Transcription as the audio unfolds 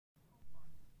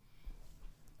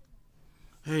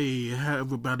Hey, how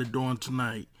everybody doing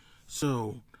tonight?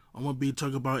 So, I'm gonna be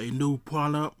talking about a new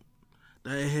product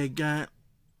that I had got,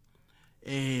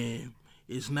 and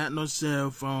it's not no cell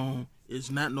phone,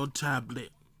 it's not no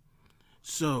tablet.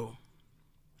 So,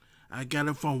 I got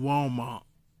it from Walmart,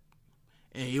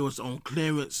 and it was on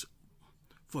clearance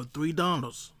for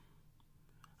 $3.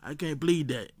 I can't believe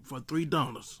that, for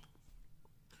 $3.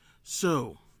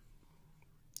 So,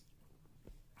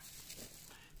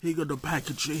 here go the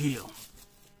package here.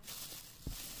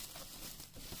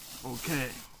 Okay.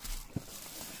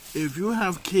 If you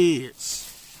have kids,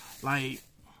 like,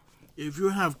 if you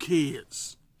have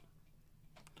kids,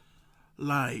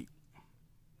 like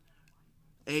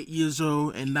 8 years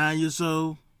old and 9 years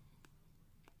old,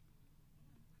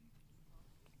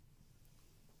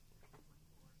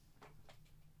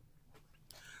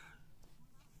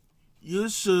 you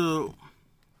should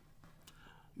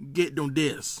get them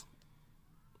this.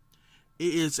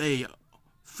 It is a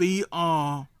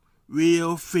VR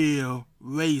real feel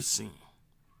racing.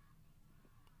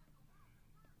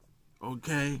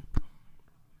 Okay?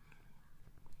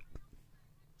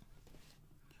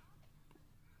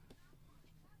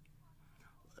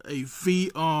 A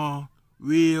VR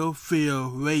real feel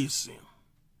racing.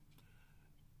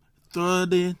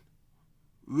 30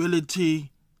 reality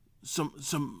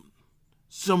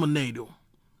simulator.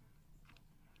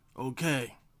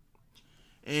 Okay?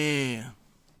 And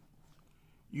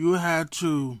you have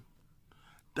to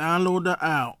download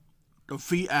the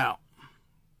free app,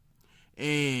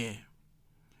 and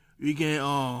you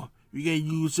can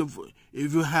use it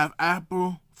if you have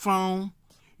Apple phone.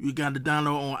 You got to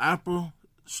download on Apple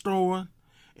Store,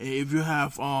 and if you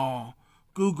have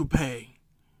Google Play,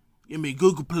 you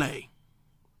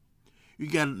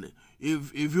got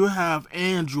if you have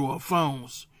Android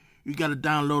phones, you got to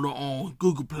download it on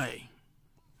Google Play.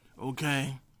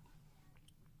 Okay,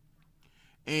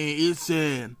 and it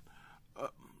said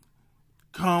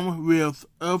come with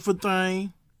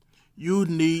everything you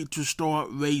need to start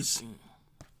racing.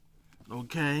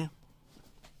 Okay?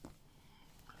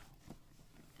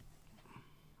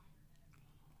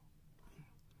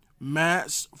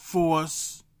 Max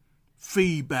force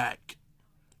feedback,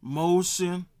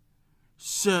 motion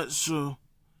sensor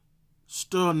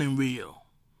steering wheel.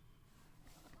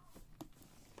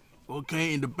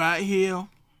 Okay, in the back here,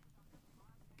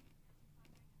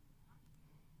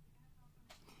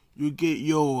 you get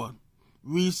your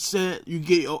reset. You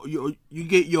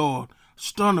get your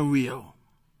steering wheel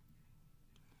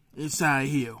inside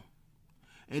here,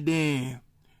 and then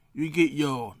you get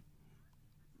your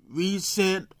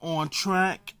reset on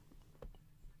track.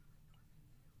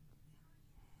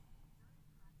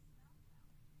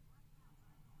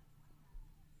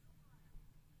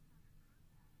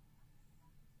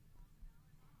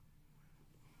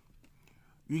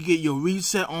 You get your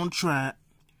reset on track,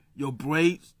 your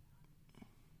brakes,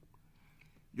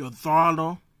 your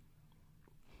throttle,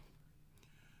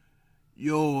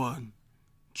 your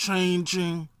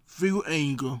changing fuel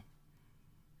angle.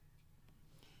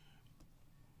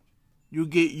 You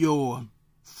get your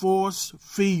force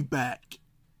feedback.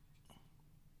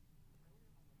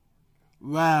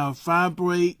 While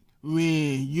vibrate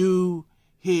when you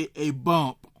hit a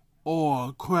bump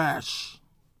or crash.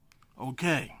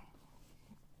 Okay.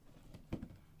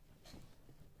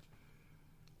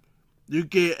 You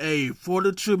get a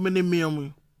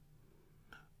 42mm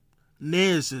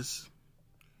Nessus.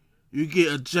 You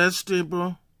get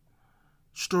adjustable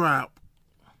strap.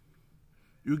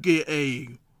 You get a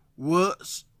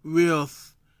What's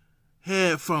with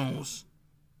headphones,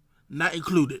 not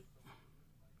included.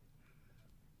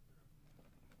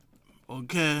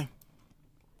 Okay.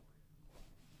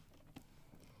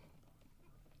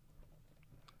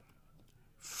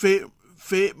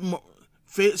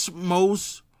 Fits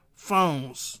most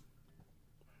phones,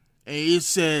 and it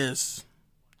says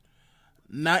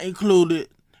not included.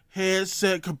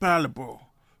 Headset compatible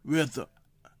with the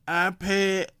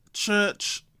iPad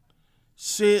Touch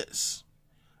 6,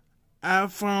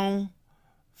 iPhone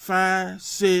 5,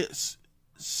 6,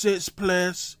 6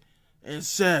 Plus, and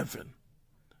 7,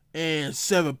 and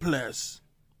 7 Plus,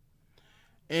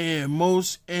 and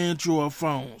most Android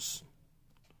phones.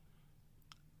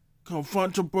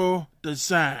 Comfortable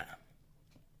design.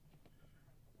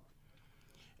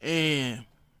 And,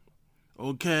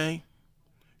 okay,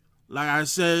 like I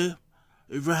said,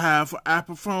 if you have an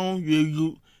Apple phone,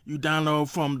 you download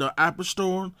from the Apple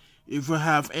Store. If you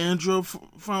have Android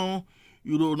phone,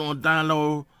 you don't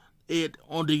download it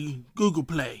on the Google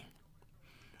Play.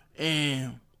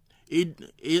 And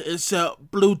it's a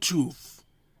Bluetooth.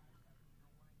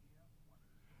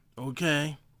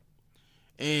 Okay?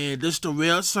 And this the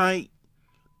website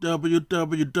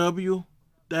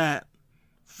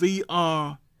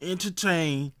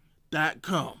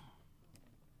www.VRentertain.com.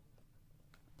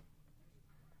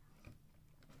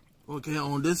 Okay,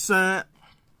 on this side,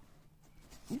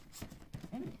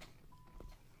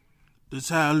 this is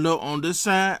how it look on this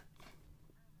side.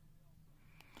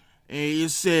 And it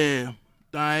said,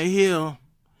 down here,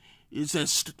 it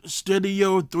says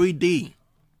Studio 3D.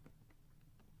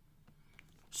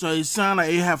 So it sounds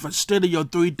like it have a Studio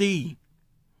 3D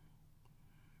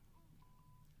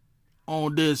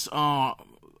on this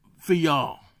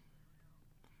VR,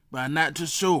 but I'm not too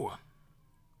sure.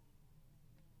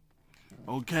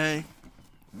 Okay,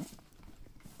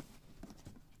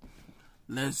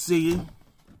 let's see.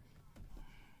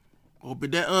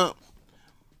 Open that up.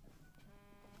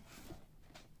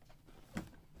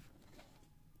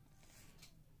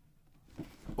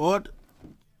 Or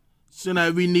so now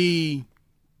we need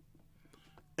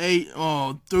 3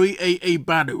 AA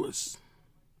batteries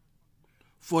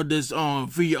for this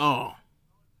VR.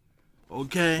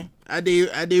 Okay, I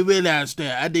did realize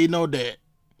that. I didn't know that.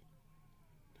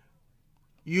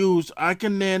 Use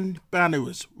Arcanine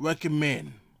batteries.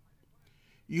 Recommend.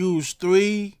 Use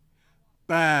 3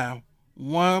 by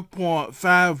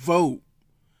 1.5 volt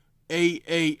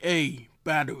AAA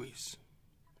batteries.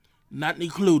 Not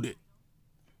included.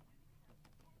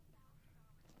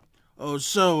 Oh,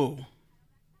 so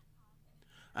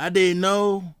I didn't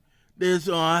know this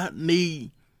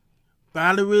need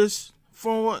batteries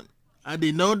for it. I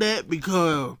didn't know that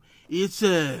because it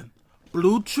said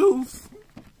Bluetooth.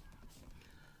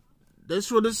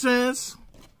 That's what it says.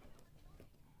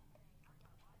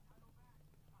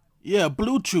 Yeah,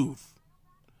 Bluetooth.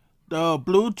 The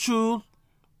Bluetooth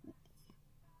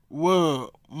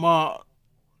word mark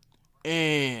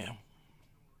and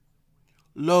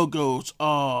logos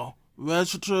are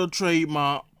registered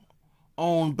trademark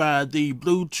owned by the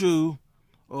Bluetooth.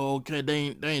 Okay,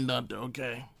 they ain't nothing.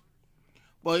 Okay,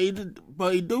 but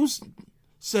it do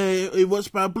say it was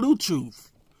by Bluetooth,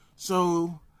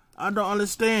 so I don't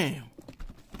understand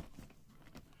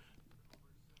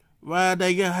why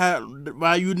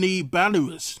why you need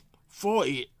batteries for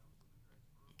it.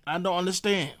 I don't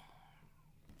understand.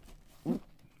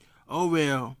 Oh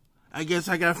well, I guess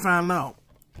I gotta find out.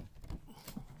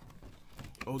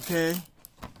 Okay.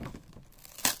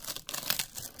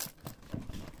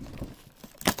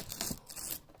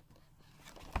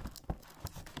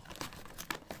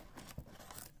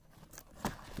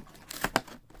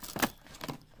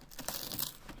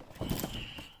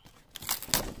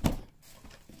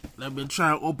 Let me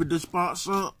try to open this box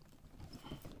up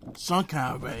some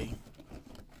kind of way.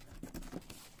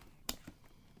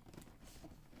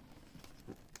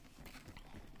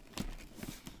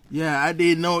 Yeah, I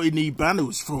didn't know it need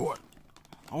batteries for it.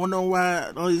 I don't know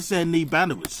why it said need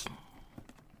batteries.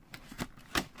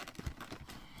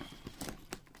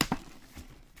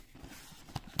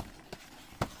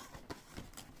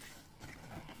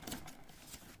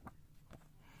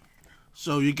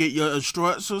 So you get your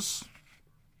instructions.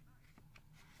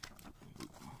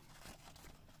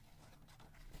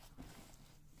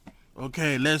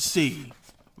 Okay, let's see.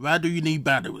 Why do you need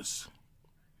batteries?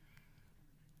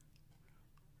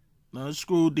 Now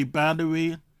screw the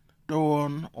battery door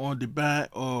on the back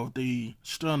of the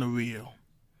steering wheel.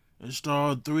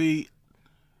 Install three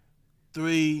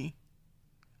AAA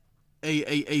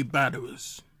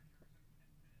batteries.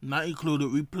 Not included.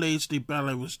 Replace the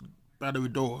battery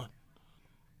door.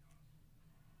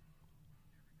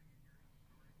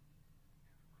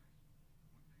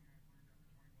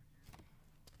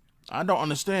 I don't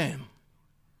understand.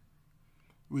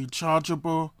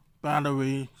 Rechargeable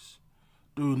batteries.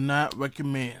 Do not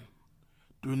recommend.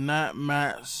 Do not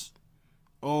match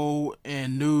old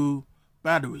and new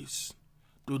batteries.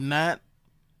 Do not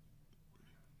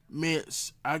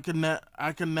mix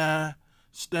Arcanine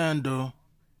standard.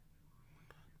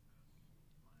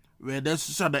 Well, that's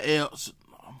something else.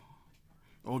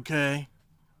 Okay.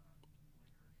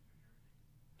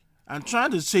 I'm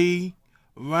trying to see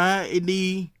why it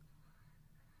need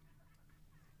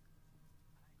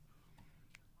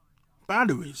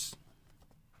batteries.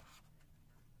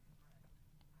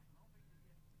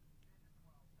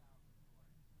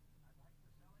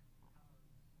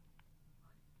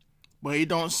 But it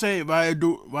don't say why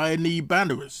it need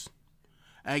batteries.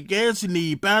 I guess it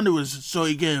need batteries so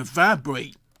it can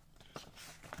vibrate.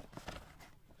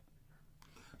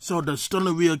 So the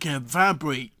steering wheel can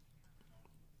vibrate.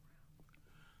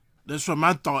 That's what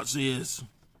my thoughts is.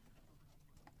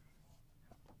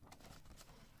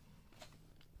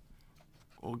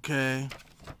 Okay.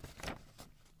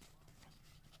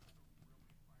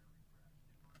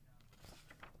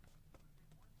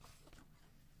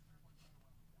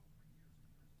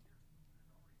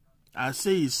 I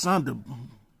see something.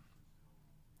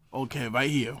 Okay, right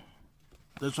here.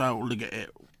 That's what I'm looking at.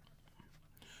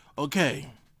 Okay.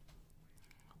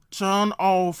 Turn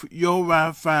off your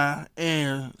Wi-Fi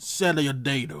and cellular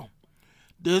data.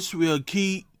 This will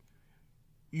keep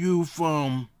you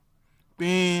from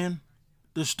being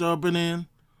disturbing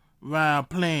while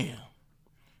playing.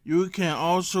 You can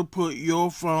also put your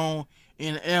phone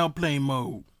in airplane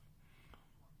mode,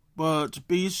 but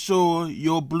be sure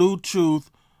your Bluetooth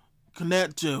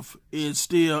connective is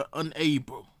still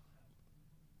enabled.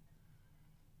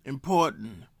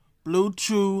 Important.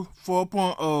 Bluetooth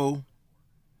 4.0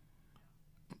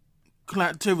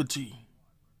 connectivity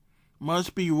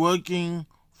must be working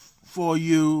for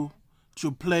you to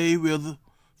play with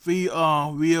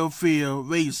VR real field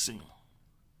racing.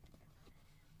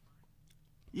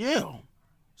 Yeah.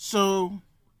 So,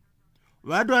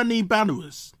 why do I need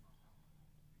batteries?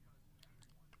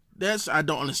 That's I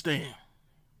don't understand.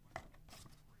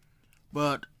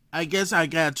 But I guess I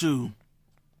got to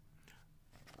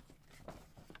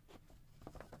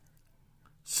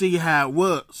see how it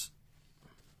works.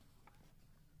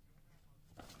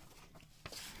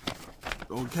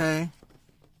 Okay.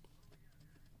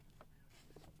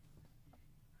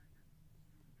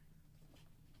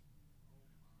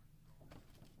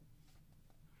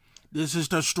 This is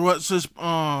the instructions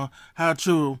how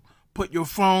to put your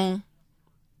phone.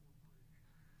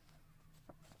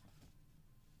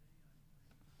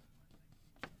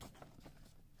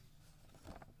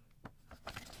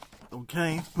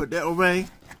 Okay, put that away.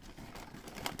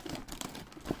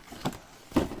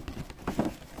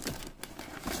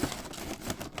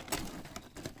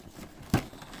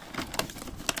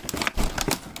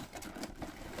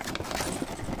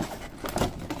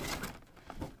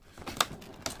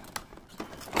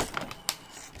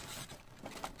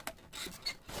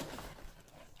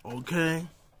 Okay,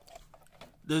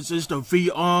 this is the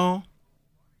VR.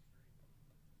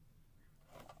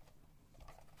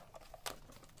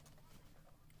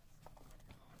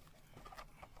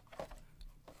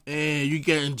 And you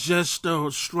getting just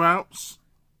those straps.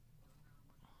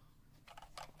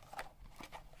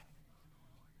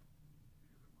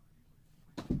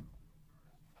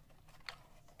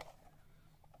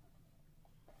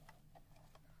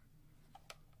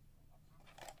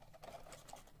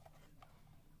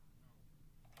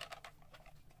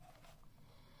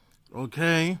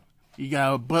 Okay, you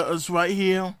got buttons right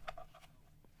here.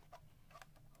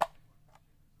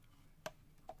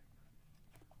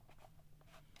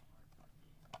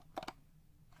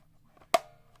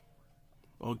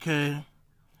 Okay,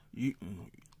 you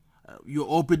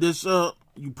open this up,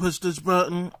 you push this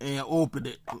button and open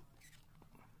it.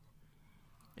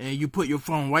 And you put your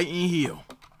phone right in here.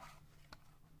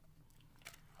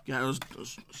 Got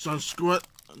some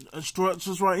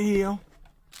instructions right here.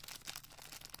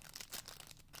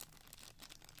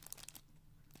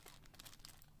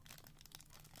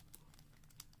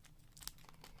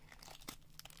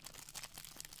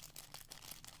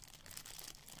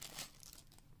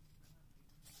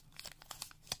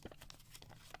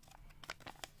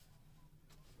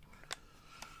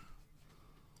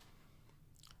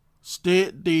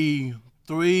 Stick the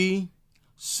 3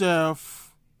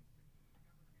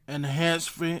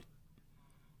 self-enhancement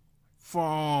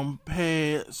foam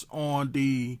pads on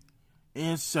the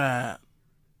inside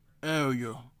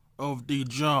area of the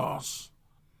jaws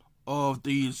of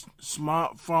the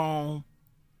smartphone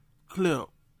clip.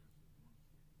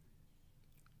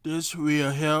 This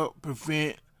will help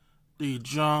prevent the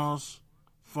jaws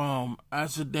from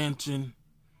accidentally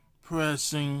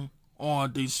pressing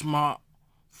on the smartphone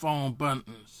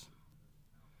buttons.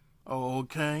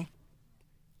 Okay.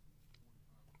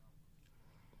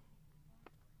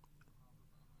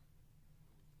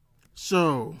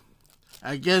 So,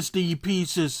 I guess these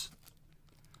pieces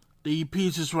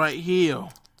right here,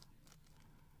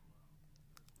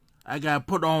 I gotta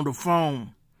put on the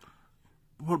phone.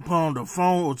 Put on the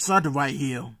phone or something right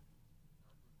here.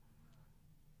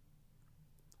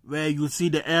 Where you see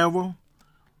the arrow,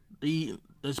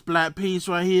 this black piece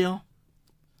right here.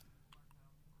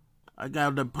 I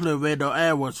got to put where the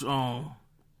arrows on,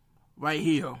 right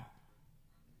here.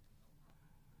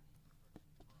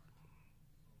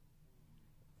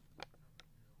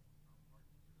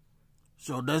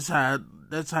 So that's how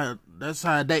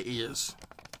that is.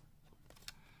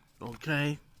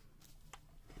 Okay.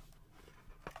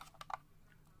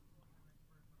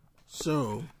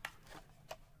 So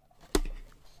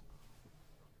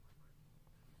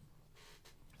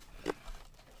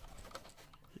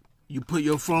you put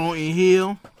your phone in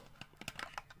here.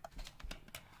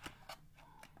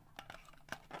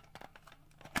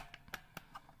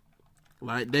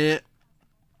 Like that.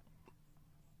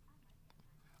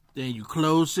 Then you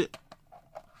close it.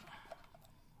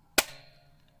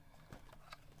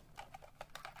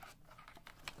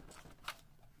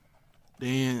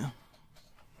 Then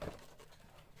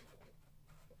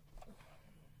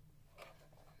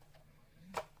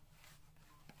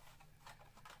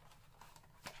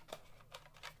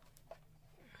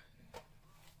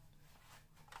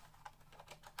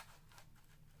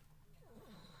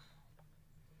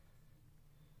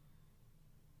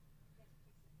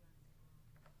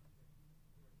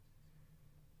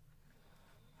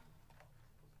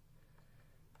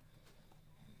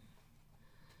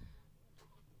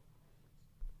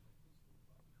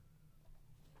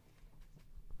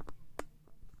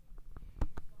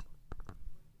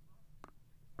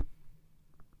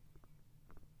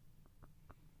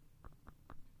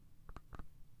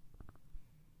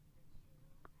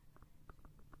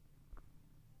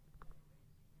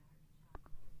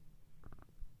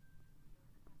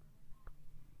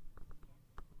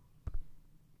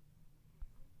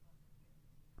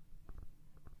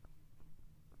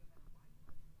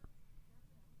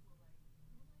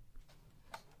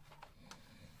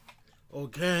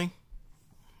okay.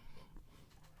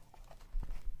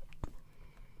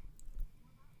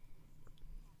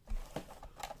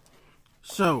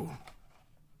 So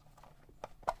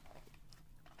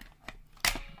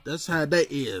that's how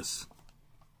that is.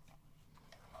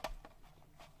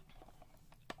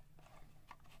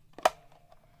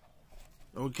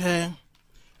 Okay.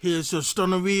 Here's your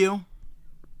stunner reel.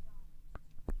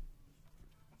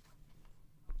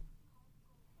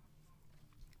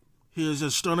 Here's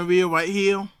a stunner reel right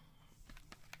here.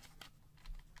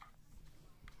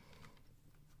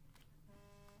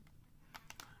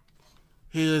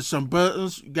 Here's some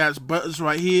buttons. You got buttons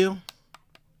right here.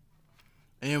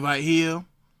 And right here.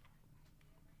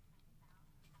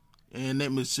 And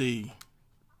let me see.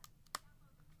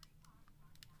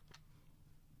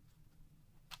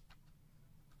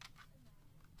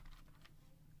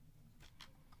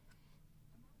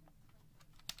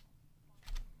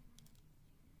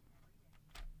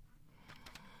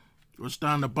 What's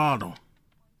down the bottom?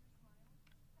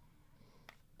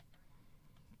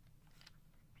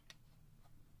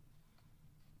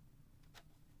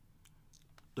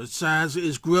 The size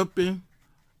is gripping.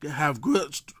 They have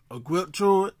a grip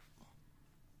to it.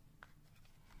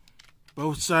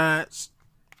 Both sides.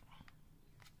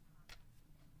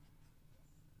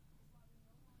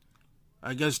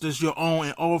 I guess this is your on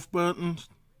and off buttons.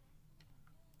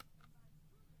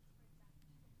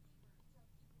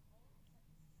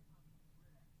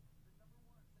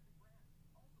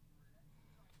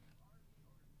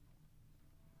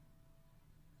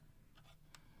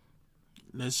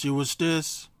 Let's see what's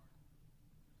this.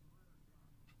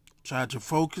 Try to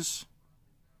focus.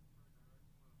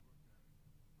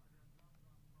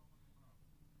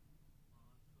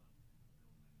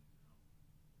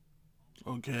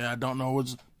 Okay, I don't know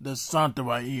what's the something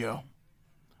right here.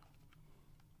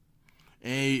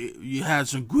 And you have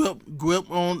some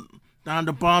grip on down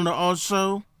the bottom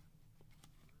also.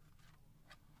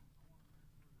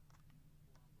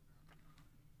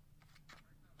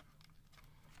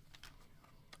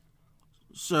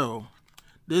 So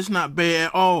this not bad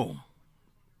at all.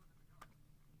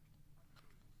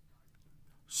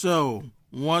 So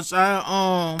once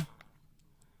I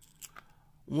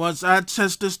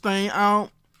test this thing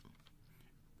out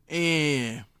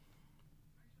and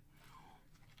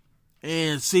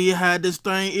see how this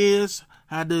thing is,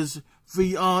 how this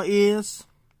VR is,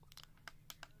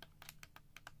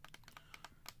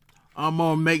 I'm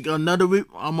gonna make another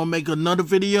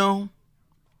video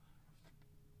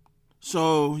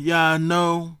so y'all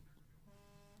know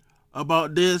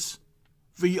about this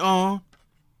VR.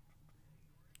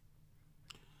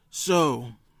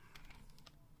 So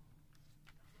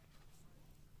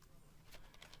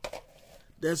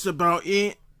that's about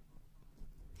it.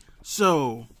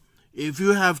 So if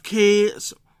you have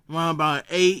kids around about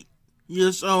 8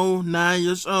 years old, 9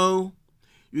 years old,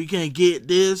 you can get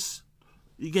this.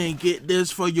 You can get this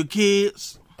for your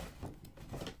kids.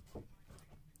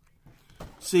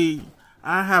 See,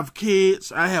 I have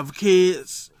kids 8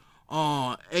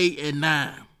 and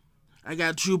 9. I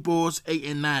got 2 boys, 8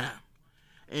 and 9.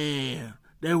 And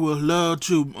they will love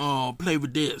to play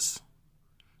with this.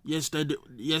 Yes, they do.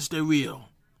 Yes, they will.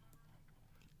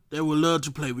 They will love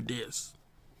to play with this.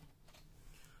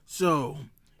 So,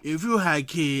 if you have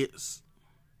kids,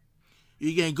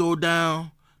 you can go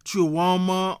down to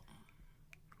Walmart,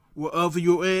 wherever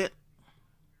you're at,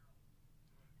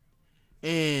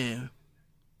 and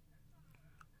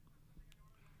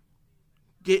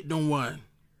get them one.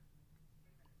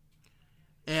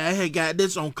 And I had got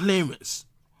this on clearance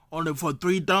only for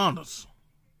 $3.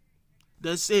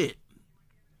 That's it.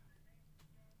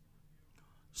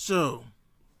 So,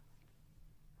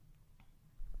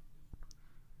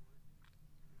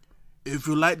 if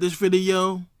you like this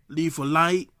video, leave a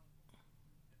like.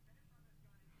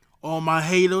 All my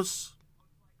haters,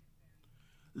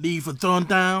 leave a thumb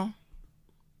down.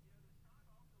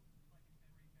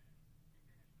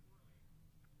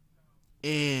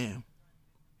 And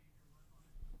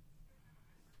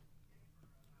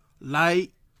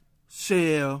like,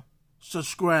 share,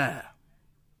 subscribe.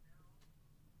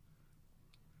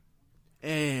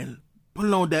 And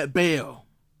put on that bell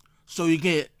so you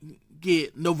get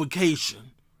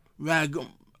notification when I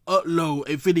upload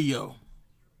a video.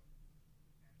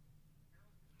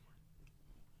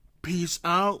 Peace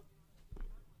out.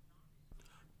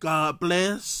 God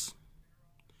bless.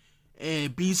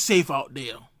 And be safe out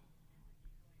there.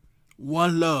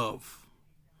 One love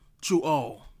to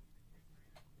all.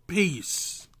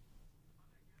 Peace.